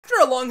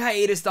After a long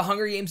hiatus, The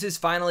Hunger Games is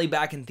finally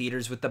back in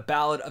theaters with The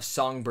Ballad of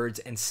Songbirds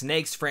and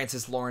Snakes.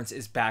 Francis Lawrence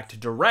is back to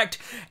direct,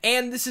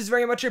 and this is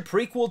very much a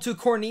prequel to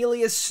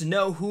Cornelius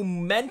Snow, who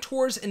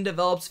mentors and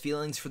develops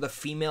feelings for the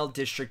female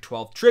District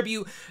 12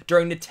 tribute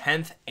during the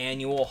 10th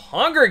annual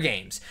Hunger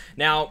Games.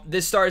 Now,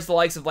 this stars the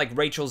likes of like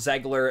Rachel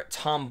Zegler,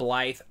 Tom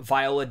Blyth,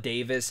 Viola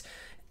Davis,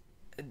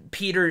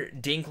 Peter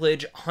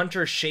Dinklage,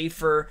 Hunter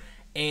Schafer,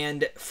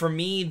 and for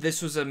me,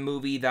 this was a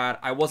movie that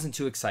I wasn't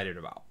too excited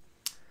about.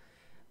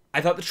 I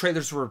thought the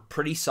trailers were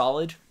pretty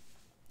solid,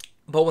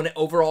 but when it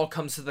overall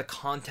comes to the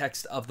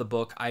context of the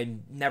book,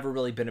 I've never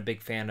really been a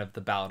big fan of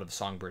The Ballad of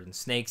Songbirds and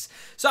Snakes,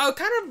 so I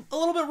kind of a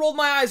little bit rolled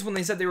my eyes when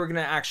they said they were going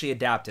to actually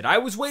adapt it. I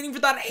was waiting for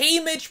that Hey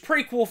Mitch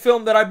prequel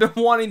film that I've been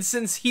wanting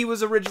since he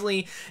was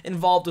originally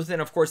involved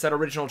within, of course, that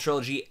original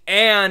trilogy,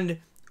 and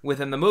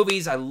within the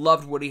movies. I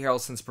loved Woody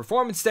Harrelson's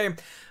performance there,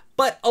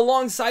 but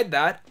alongside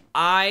that,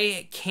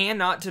 I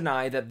cannot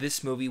deny that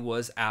this movie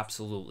was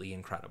absolutely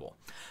incredible.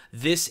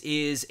 This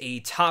is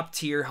a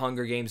top-tier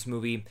Hunger Games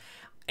movie,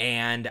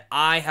 and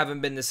I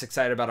haven't been this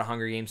excited about a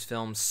Hunger Games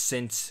film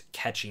since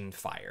Catching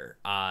Fire.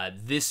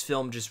 This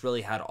film just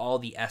really had all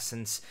the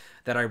essence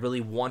that I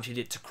really wanted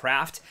it to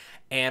craft,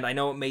 and I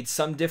know it made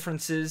some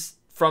differences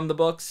from the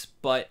books,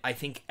 but I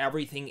think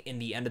everything in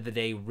the end of the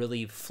day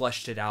really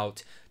fleshed it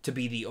out to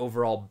be the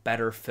overall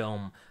better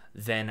film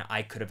than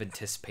I could have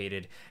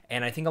anticipated.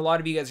 And I think a lot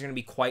of you guys are going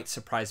to be quite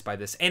surprised by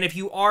this. And if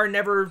you are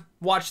never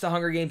watched The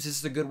Hunger Games, this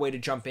is a good way to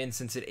jump in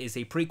since it is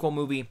a prequel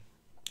movie.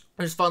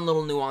 There's fun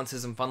little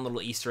nuances and fun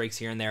little Easter eggs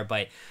here and there,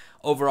 but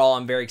overall,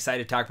 I'm very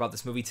excited to talk about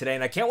this movie today,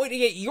 and I can't wait to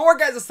get your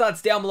guys'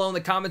 thoughts down below in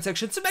the comment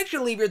section, so make sure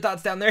to leave your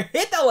thoughts down there,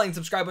 hit that like and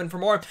subscribe button for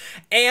more,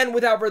 and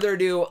without further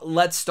ado,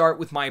 let's start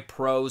with my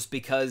pros,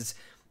 because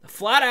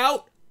flat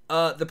out,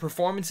 the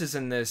performances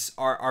in this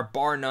are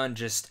bar none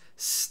just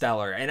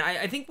stellar, and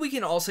I think we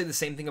can all say the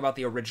same thing about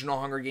the original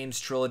Hunger Games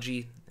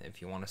trilogy,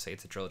 if you want to say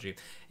it's a trilogy.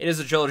 It is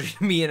a trilogy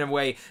to me in a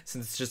way,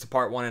 since it's just a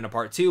part 1 and a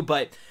part 2,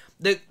 but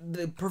the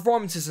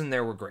performances in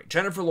there were great.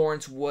 Jennifer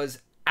Lawrence was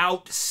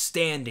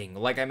outstanding.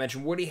 Like I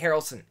mentioned, Woody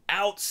Harrelson,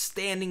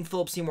 outstanding.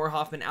 Philip Seymour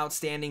Hoffman,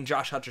 outstanding.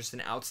 Josh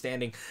Hutcherson,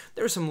 outstanding.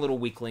 There were some little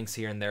weak links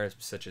here and there,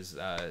 such as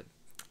Liam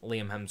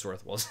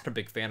Hemsworth wasn't a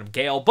big fan of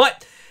Gale,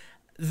 but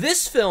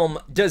this film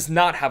does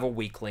not have a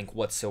weak link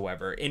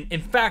whatsoever.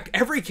 In fact,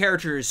 every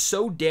character is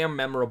so damn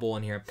memorable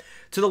in here,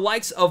 to the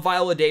likes of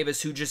Viola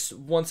Davis, who just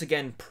once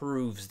again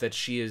proves that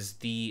she is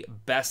the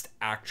best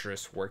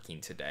actress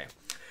working today.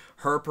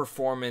 Her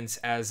performance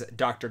as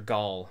Dr.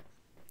 Gall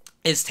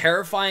is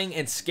terrifying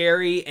and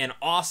scary and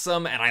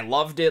awesome, and I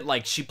loved it.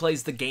 Like, she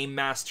plays the game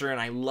master,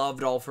 and I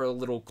loved all of her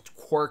little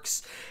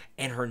quirks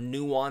and her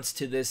nuance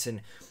to this,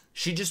 and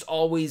she just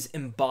always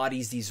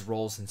embodies these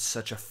roles in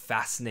such a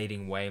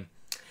fascinating way.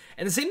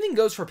 And the same thing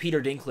goes for Peter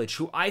Dinklage,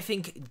 who I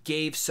think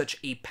gave such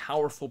a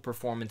powerful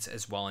performance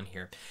as well in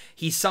here.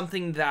 He's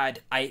something that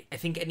I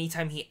think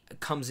anytime he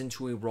comes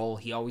into a role,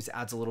 he always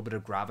adds a little bit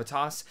of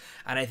gravitas.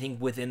 And I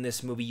think within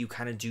this movie, you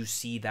kind of do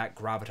see that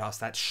gravitas,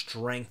 that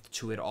strength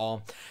to it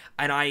all.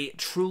 And I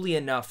truly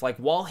enough, like,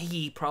 while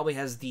he probably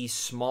has the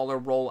smaller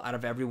role out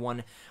of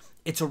everyone,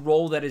 it's a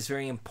role that is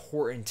very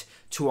important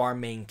to our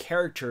main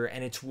character.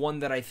 And it's one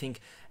that I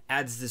think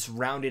adds this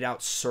rounded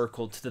out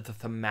circle to the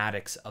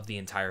thematics of the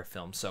entire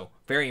film. So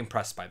very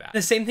impressed by that.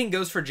 The same thing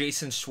goes for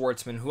Jason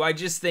Schwartzman, who I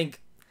just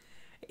think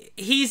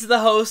he's the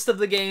host of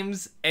the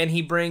games, and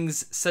he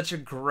brings such a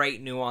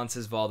great nuance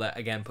as well that,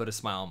 again, put a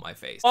smile on my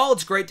face. While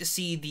it's great to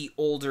see the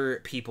older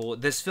people,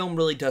 this film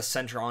really does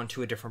center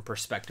onto a different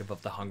perspective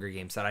of the Hunger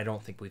Games that I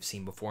don't think we've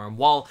seen before. And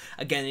while,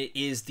 again, it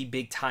is the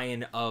big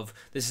tie-in of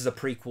this is a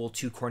prequel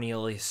to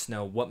Cornelius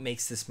Snow, what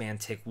makes this man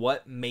tick?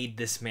 What made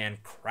this man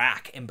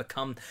crack and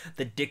become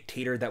the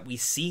dictator that we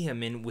see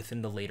him in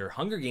within the later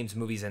Hunger Games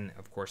movies and,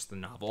 of course, the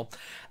novel?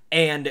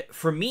 And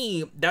for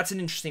me, that's an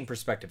interesting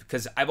perspective,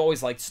 because I've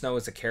always liked Snow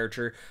as a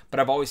character, but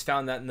I've always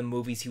found that in the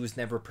movies he was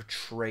never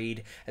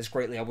portrayed as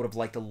greatly. I would have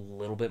liked a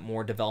little bit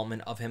more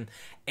development of him.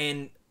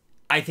 And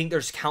I think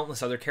there's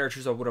countless other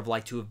characters I would have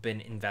liked to have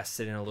been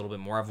invested in a little bit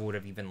more. I would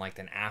have even liked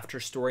an after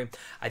story.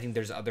 I think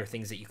there's other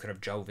things that you could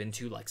have dove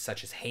into, like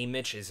such as Hey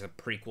Mitch is a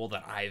prequel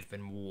that I've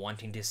been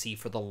wanting to see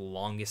for the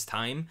longest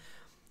time.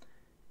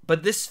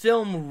 But this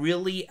film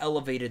really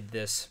elevated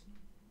this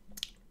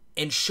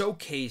and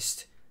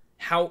showcased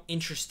how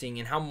interesting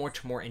and how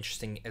much more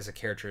interesting as a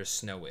character as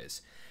Snow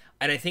is.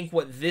 And I think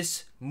what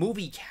this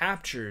movie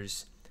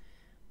captures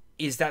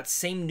is that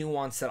same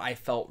nuance that I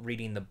felt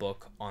reading the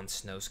book on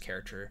Snow's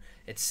character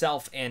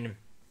itself. And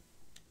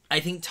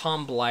I think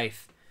Tom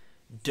Blyth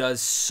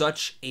does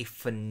such a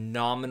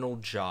phenomenal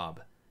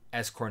job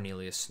as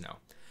Cornelius Snow,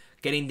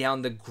 getting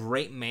down the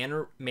great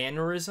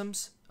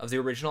mannerisms of the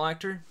original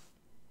actor,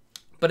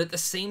 but at the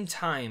same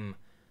time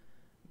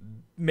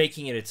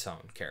making it its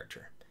own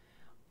character.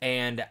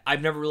 And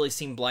I've never really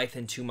seen Blyth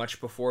in too much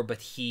before,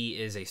 but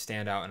he is a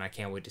standout, and I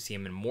can't wait to see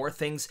him in more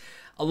things.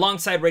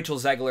 Alongside Rachel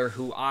Zegler,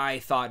 who I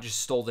thought just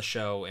stole the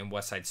show in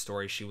West Side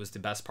Story. She was the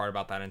best part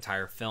about that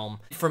entire film.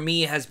 For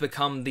me, has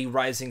become the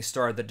rising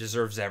star that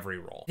deserves every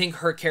role. I think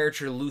her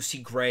character, Lucy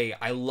Gray,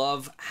 I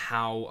love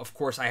how, of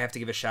course, I have to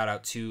give a shout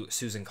out to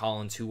Susan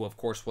Collins, who, of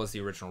course, was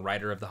the original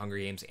writer of The Hunger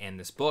Games and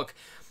this book.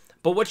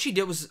 But what she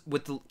did was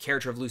with the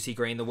character of Lucy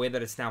Gray and the way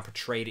that it's now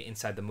portrayed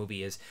inside the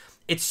movie is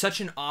it's such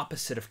an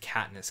opposite of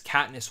Katniss.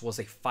 Katniss was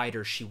a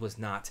fighter. She was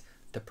not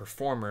the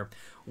performer.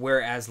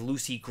 Whereas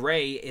Lucy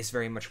Gray is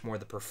very much more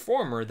the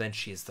performer than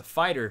she is the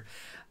fighter.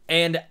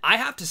 And I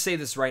have to say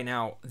this right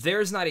now.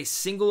 There's not a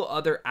single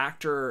other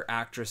actor or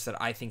actress that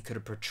I think could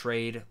have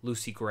portrayed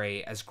Lucy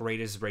Gray as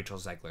great as Rachel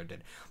Zegler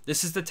did.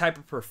 This is the type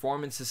of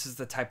performance, this is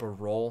the type of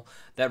role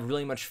that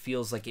really much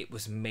feels like it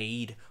was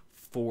made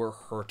for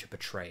her to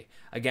portray.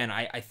 Again,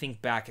 I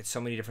think back at so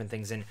many different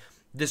things, and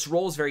this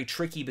role is very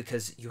tricky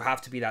because you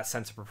have to be that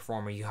sense of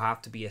performer, you have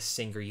to be a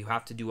singer, you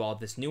have to do all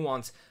this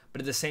nuance,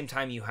 but at the same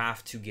time, you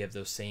have to give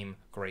those same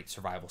great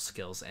survival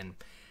skills, and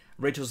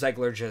Rachel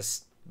Zegler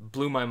just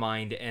blew my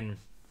mind, and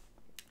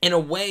in a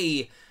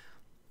way,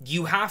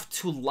 you have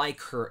to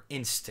like her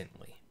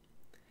instantly.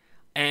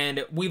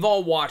 And we've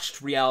all watched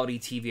reality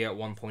TV at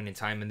one point in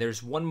time, and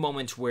there's one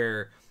moment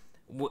where,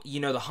 you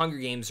know, the Hunger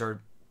Games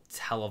are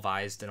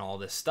televised and all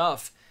this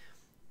stuff,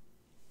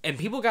 and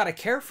people got to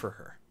care for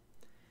her,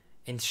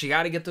 and she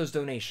got to get those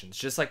donations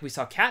just like we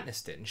saw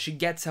Katniss did, and she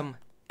gets them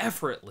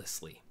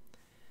effortlessly.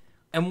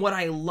 And what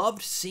I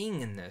loved seeing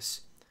in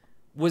this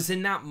was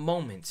in that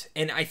moment,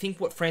 and I think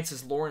what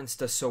Francis Lawrence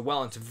does so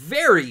well, and it's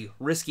very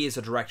risky as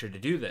a director to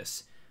do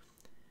this,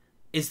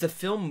 is the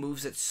film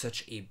moves at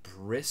such a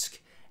brisk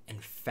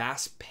and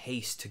fast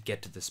pace to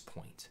get to this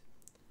point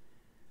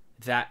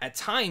that at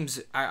times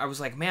I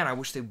was like, man, I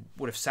wish they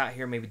would have sat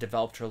here, maybe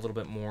developed her a little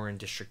bit more in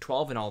District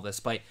 12 and all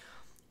this. But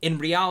in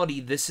reality,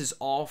 this is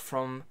all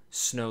from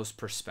Snow's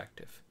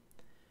perspective.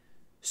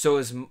 So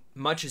as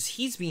much as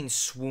he's being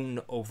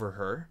swooned over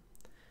her,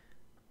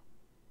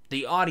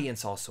 the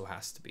audience also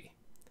has to be.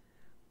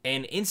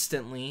 And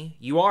instantly,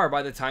 you are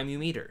by the time you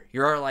meet her.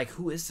 You're like,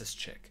 who is this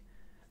chick?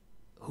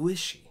 Who is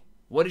she?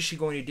 What is she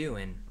going to do?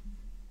 And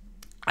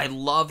I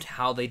loved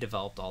how they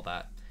developed all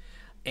that.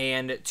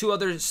 And two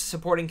other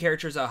supporting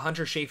characters,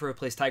 Hunter Schafer, who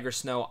plays Tigress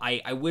Snow.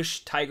 I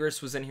wish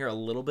Tigress was in here a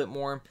little bit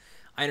more.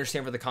 I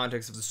understand for the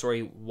context of the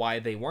story why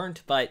they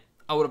weren't, but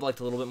I would have liked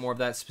a little bit more of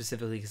that,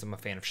 specifically because I'm a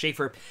fan of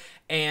Schafer.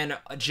 And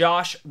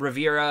Josh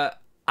Rivera,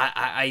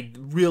 I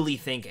really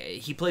think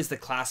he plays the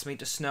classmate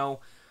to Snow.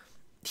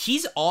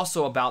 He's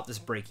also about this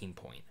breaking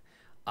point,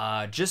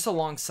 just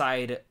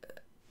alongside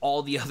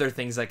all the other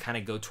things that kind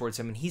of go towards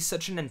him. And he's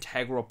such an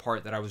integral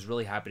part that I was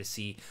really happy to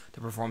see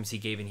the performance he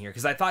gave in here,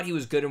 because I thought he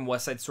was good in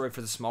West Side Story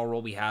for the small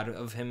role we had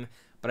of him,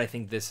 but I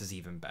think this is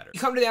even better. You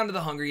come down to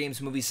the Hunger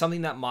Games movie,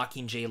 something that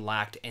Mockingjay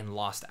lacked and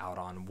lost out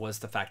on was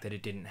the fact that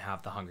it didn't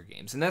have the Hunger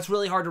Games. And that's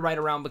really hard to write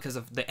around because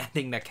of the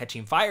ending that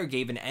Catching Fire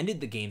gave and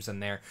ended the games in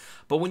there.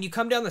 But when you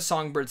come down to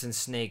Songbirds and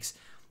Snakes,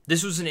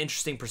 this was an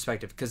interesting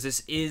perspective because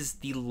this is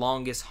the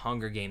longest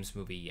Hunger Games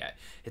movie yet.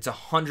 It's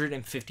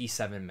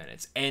 157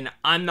 minutes. And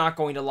I'm not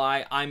going to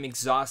lie, I'm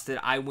exhausted.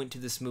 I went to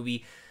this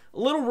movie a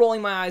little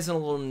rolling my eyes and a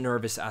little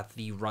nervous at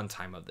the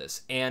runtime of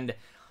this. And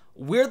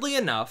weirdly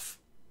enough,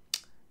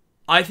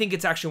 I think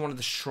it's actually one of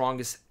the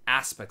strongest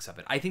aspects of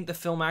it. I think the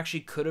film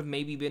actually could have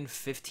maybe been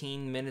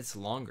 15 minutes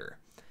longer.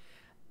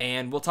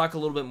 And we'll talk a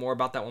little bit more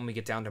about that when we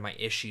get down to my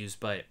issues,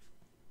 but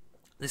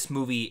this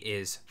movie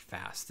is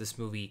fast. This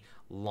movie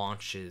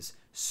launches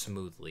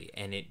smoothly,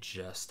 and it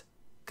just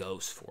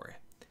goes for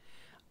it.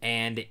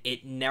 And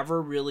it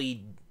never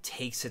really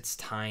takes its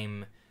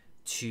time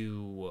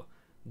to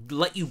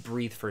let you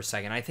breathe for a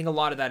second. I think a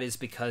lot of that is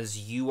because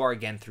you are,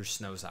 again, through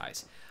Snow's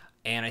eyes.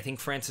 And I think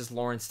Francis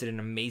Lawrence did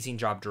an amazing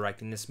job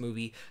directing this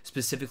movie,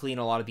 specifically in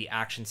a lot of the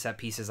action set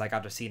pieces. I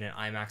got to see it in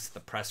IMAX at the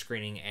press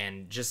screening,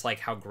 and just like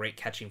how great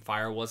Catching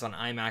Fire was on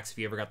IMAX, if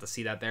you ever got to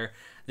see that there,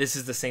 this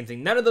is the same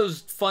thing. None of those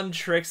fun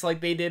tricks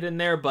like they did in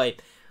there, but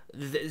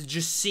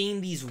just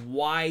seeing these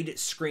wide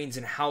screens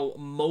and how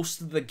most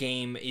of the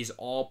game is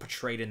all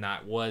portrayed in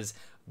that was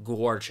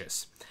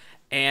gorgeous.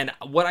 And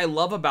what I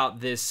love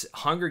about this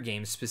Hunger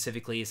Games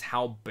specifically is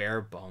how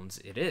bare bones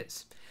it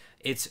is.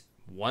 It's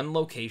one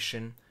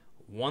location,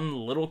 one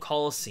little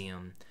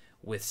coliseum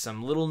with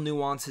some little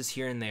nuances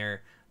here and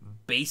there,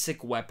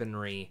 basic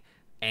weaponry,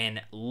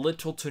 and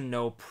little to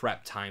no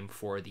prep time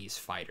for these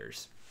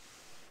fighters.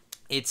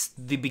 It's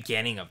the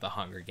beginning of the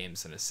Hunger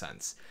Games in a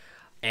sense.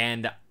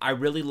 And I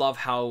really love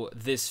how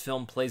this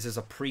film plays as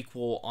a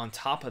prequel on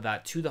top of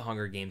that to the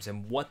Hunger Games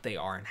and what they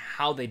are and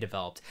how they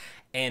developed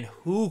and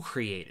who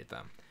created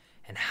them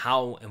and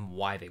how and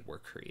why they were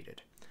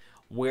created.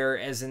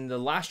 Whereas in the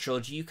last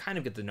trilogy, you kind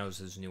of get to know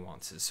those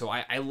nuances. So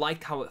I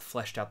liked how it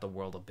fleshed out the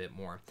world a bit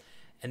more.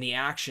 And the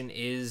action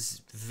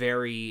is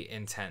very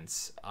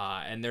intense.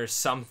 And there's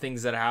some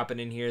things that happen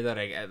in here that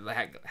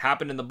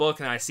happened in the book,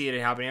 and I see it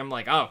happening. I'm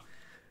like, oh,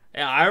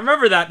 yeah, I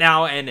remember that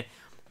now. And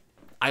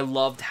I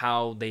loved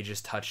how they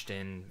just touched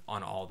in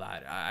on all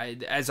that.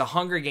 As a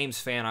Hunger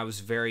Games fan, I was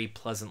very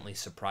pleasantly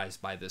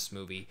surprised by this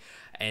movie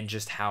and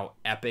just how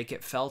epic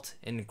it felt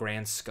in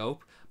grand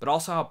scope, but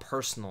also how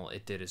personal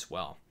it did as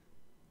well.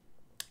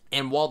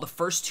 And while the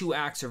first 2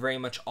 acts are very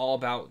much all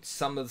about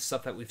some of the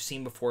stuff that we've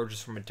seen before,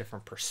 just from a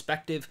different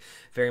perspective,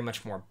 very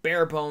much more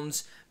bare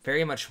bones,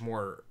 very much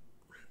more,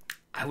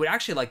 I would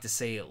actually like to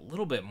say, a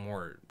little bit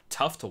more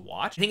tough to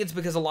watch. I think it's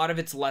because a lot of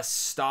it's less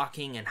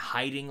stalking and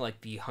hiding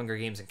like the Hunger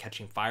Games and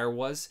Catching Fire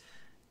was.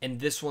 And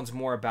this one's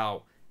more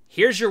about,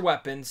 here's your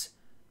weapons,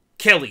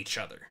 kill each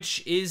other.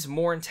 Which is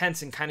more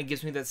intense and kind of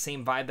gives me that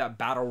same vibe that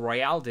Battle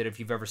Royale did, if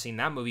you've ever seen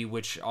that movie,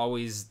 which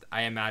always,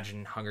 I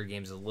imagine, Hunger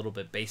Games is a little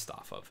bit based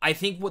off of. I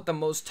think what the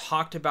most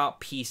talked about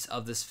piece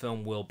of this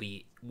film will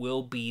be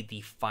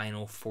the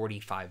final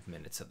 45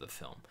 minutes of the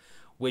film,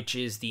 which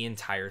is the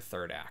entire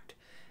third act.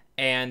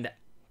 And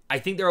I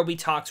think there will be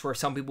talks where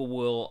some people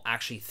will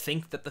actually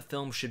think that the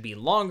film should be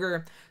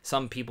longer.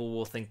 Some people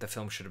will think the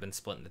film should have been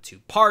split into 2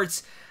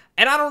 parts.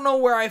 And I don't know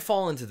where I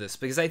fall into this,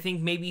 because I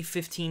think maybe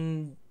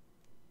 15,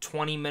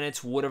 20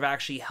 minutes would have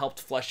actually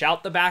helped flesh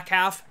out the back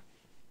half.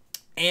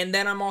 And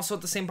then I'm also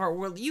at the same part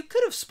where you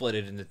could have split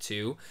it into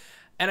 2.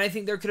 And I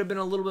think there could have been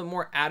a little bit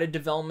more added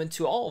development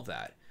to all of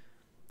that.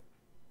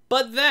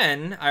 But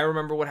then I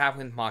remember what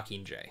happened with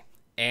Mockingjay.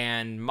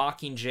 And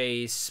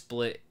Mockingjay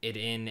split it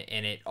in,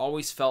 and it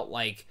always felt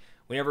like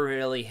we never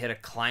really hit a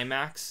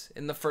climax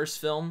in the first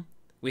film.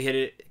 We hit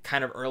it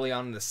kind of early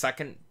on in the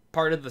second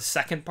part of the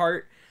second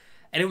part,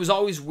 and it was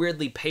always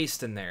weirdly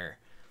paced in there.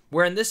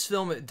 Where in this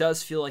film, it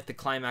does feel like the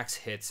climax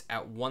hits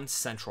at one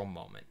central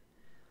moment.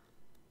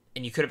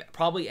 And you could have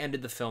probably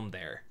ended the film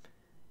there.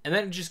 And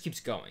then it just keeps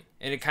going.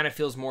 And it kind of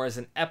feels more as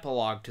an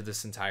epilogue to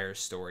this entire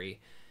story.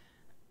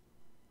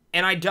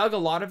 And I dug a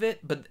lot of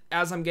it, but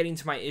as I'm getting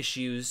to my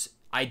issues,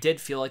 I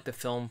did feel like the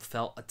film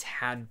felt a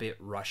tad bit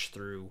rushed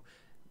through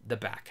the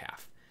back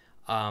half.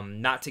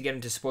 Not to get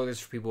into spoilers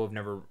for people who have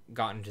never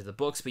gotten into the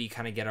books, but you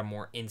kind of get a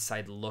more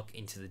inside look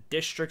into the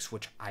districts,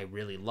 which I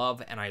really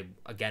love, and I,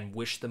 again,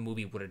 wish the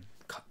movie would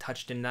have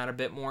touched in that a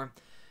bit more.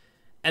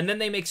 And then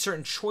they make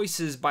certain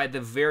choices by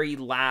the very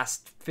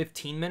last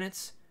 15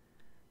 minutes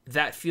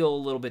that feel a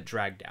little bit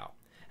dragged out.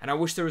 And I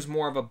wish there was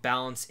more of a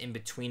balance in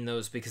between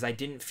those, because I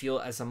didn't feel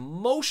as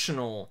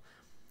emotional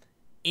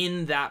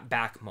in that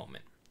back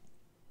moment.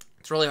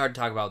 It's really hard to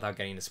talk about without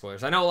getting into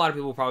spoilers. I know a lot of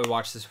people probably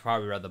watched this,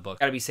 probably read the book.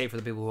 Gotta be safe for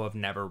the people who have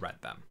never read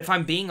them. If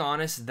I'm being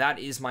honest, that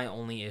is my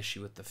only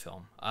issue with the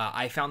film.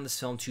 I found this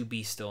film to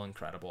be still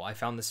incredible. I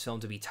found this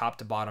film to be top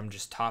to bottom,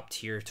 just top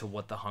tier to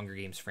what the Hunger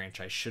Games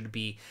franchise should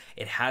be.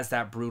 It has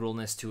that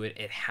brutalness to it.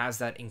 It has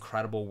that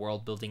incredible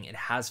world building. It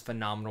has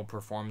phenomenal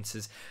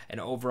performances. And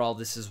overall,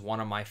 this is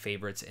one of my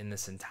favorites in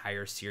this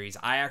entire series.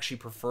 I actually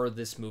prefer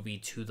this movie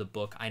to the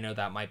book. I know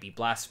that might be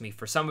blasphemy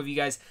for some of you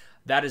guys.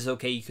 That is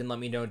okay. You can let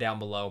me know down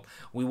below.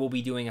 We will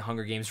be doing a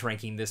Hunger Games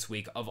ranking this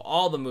week of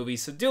all the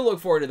movies, so do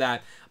look forward to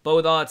that. But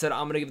with all that said,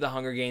 I'm going to give the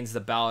Hunger Games, The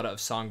Ballad of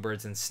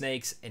Songbirds and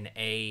Snakes, an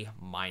A-.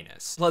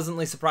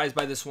 Pleasantly surprised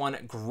by this one.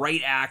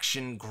 Great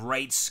action,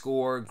 great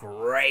score,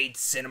 great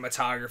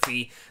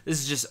cinematography. This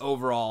is just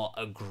overall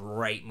a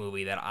great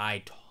movie that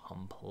I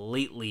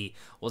completely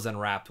was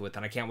unwrapped with,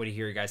 and I can't wait to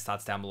hear your guys'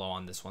 thoughts down below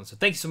on this one. So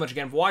thank you so much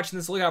again for watching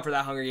this. Look out for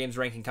that Hunger Games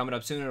ranking coming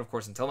up soon, and of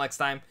course, until next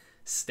time,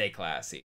 stay classy.